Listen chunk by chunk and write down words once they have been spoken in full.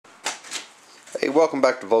Hey, welcome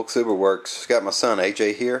back to Volks Uber Works. Got my son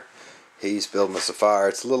AJ here. He's building us a fire.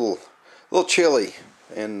 It's a little chilly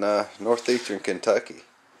in northeastern Kentucky.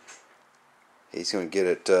 He's going to get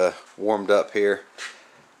it warmed up here.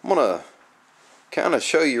 I'm going to kind of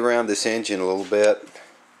show you around this engine a little bit.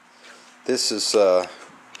 This is a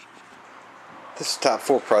Top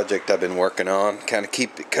 4 project I've been working on. Kind of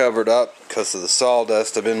keep it covered up because of the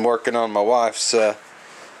sawdust. I've been working on my wife's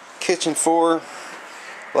kitchen for.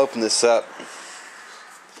 I'll open this up.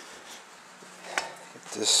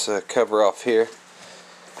 This cover off here.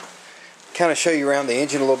 Kind of show you around the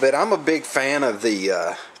engine a little bit. I'm a big fan of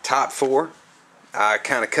the Top 4. I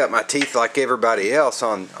kind of cut my teeth like everybody else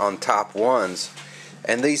on Top 1s,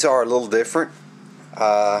 and these are a little different.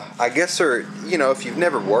 I guess they're, if you've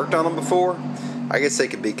never worked on them before, I guess they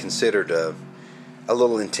could be considered a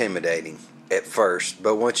little intimidating at first,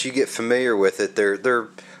 but once you get familiar with it, they're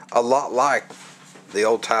a lot like the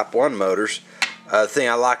old Top 1 motors. The thing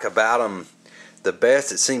I like about them the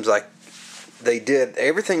best, it seems like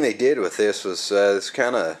everything they did with this was it's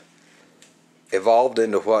kind of evolved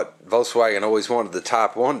into what Volkswagen always wanted the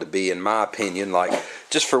Top 1 to be, in my opinion. Like,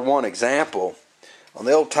 just for one example, on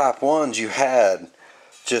the old Top 1s you had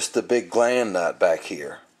just the big gland nut back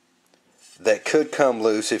here that could come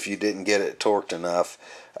loose if you didn't get it torqued enough.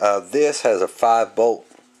 This has a 5-bolt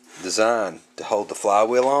design to hold the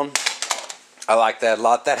flywheel on. I like that a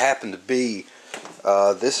lot. That happened to be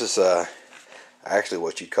this is actually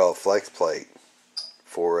what you'd call a flex plate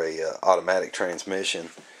for a automatic transmission.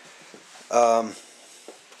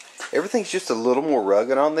 Everything's just a little more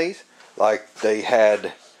rugged on these. Like, they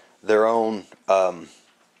had their own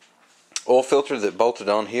oil filter that bolted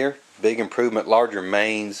on here. Big improvement, larger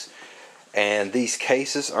mains, and these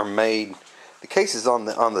cases are made. The cases on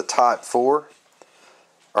the Type 4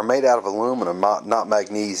 are made out of aluminum, not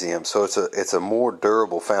magnesium, so it's a more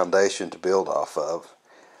durable foundation to build off of.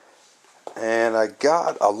 And I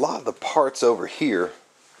got a lot of the parts over here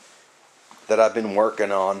that I've been working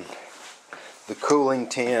on. The cooling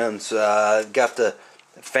tins, got the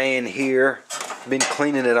fan here. Been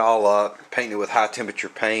cleaning it all up, painting it with high temperature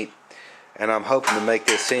paint, and I'm hoping to make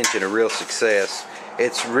this engine a real success.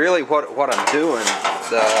 It's really what I'm doing.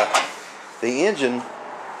 The engine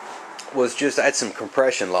was just, I had some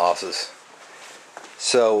compression losses.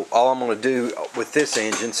 So all I'm going to do with this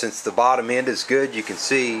engine, since the bottom end is good, you can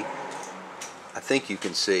see, I think you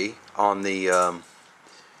can see on the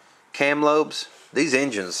cam lobes, these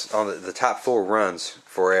engines on the Top 4 runs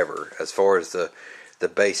forever as far as the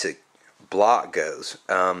basic block goes.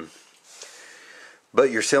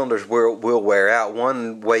 But your cylinders will wear out.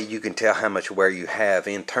 One way you can tell how much wear you have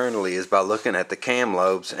internally is by looking at the cam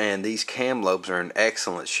lobes, and these cam lobes are in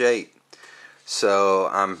excellent shape. So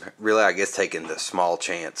I'm really, I guess, taking the small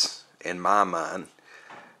chance in my mind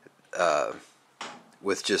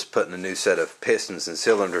with just putting a new set of pistons and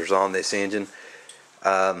cylinders on this engine.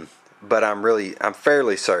 But I'm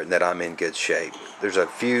fairly certain that I'm in good shape. There's a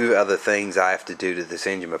few other things I have to do to this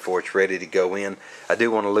engine before it's ready to go in. I do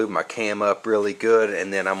want to lube my cam up really good,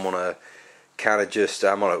 and then I'm going to kind of just,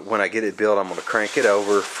 when I get it built, I'm going to crank it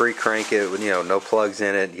over, free crank it with, no plugs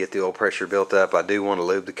in it, get the oil pressure built up. I do want to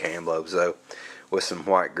lube the cam lobes, though, with some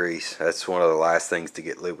white grease. That's one of the last things to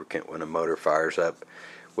get lubricant when a motor fires up,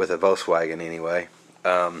 with a Volkswagen anyway.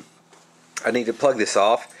 I need to plug this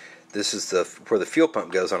off. This is where the fuel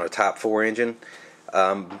pump goes on a Top 4 engine.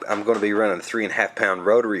 I'm going to be running a 3.5 pound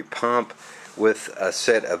rotary pump with a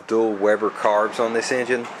set of dual Weber carbs on this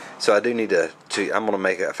engine. So I do need I'm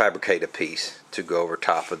going to fabricate a piece to go over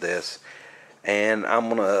top of this. And I'm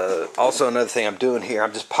going to, also another thing I'm doing here,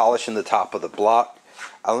 I'm just polishing the top of the block.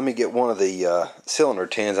 Let me get one of the cylinder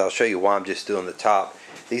tins. I'll show you why I'm just doing the top.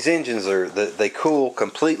 These engines they cool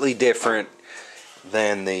completely different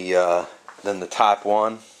than the Type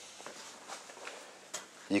 1.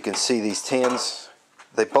 You can see these tins,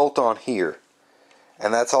 they bolt on here,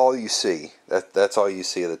 and that's all you see. That's all you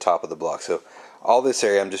see at the top of the block. So all this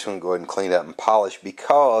area I'm just going to go ahead and clean up and polish,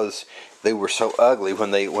 because they were so ugly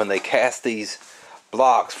when they cast these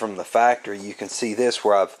blocks from the factory. You can see this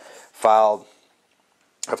where I've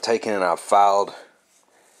taken and I've filed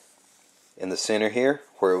in the center here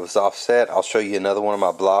where it was offset. I'll show you another one of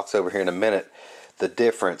my blocks over here in a minute, the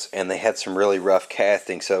difference, and they had some really rough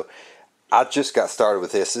casting. So I just got started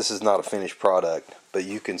with this. This is not a finished product, but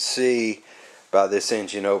you can see by this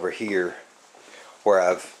engine over here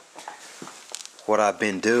where what I've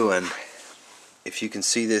been doing. If you can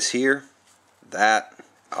see this here, that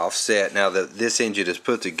offset. Now this engine is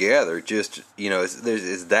put together, just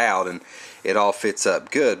it's dialed and it all fits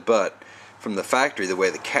up good. But from the factory, the way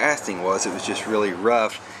the casting was, it was just really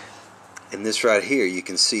rough. And this right here, you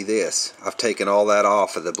can see this. I've taken all that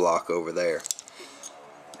off of the block over there.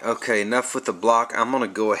 Okay, enough with the block. I'm going to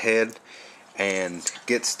go ahead and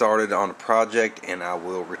get started on a project, and I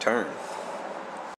will return.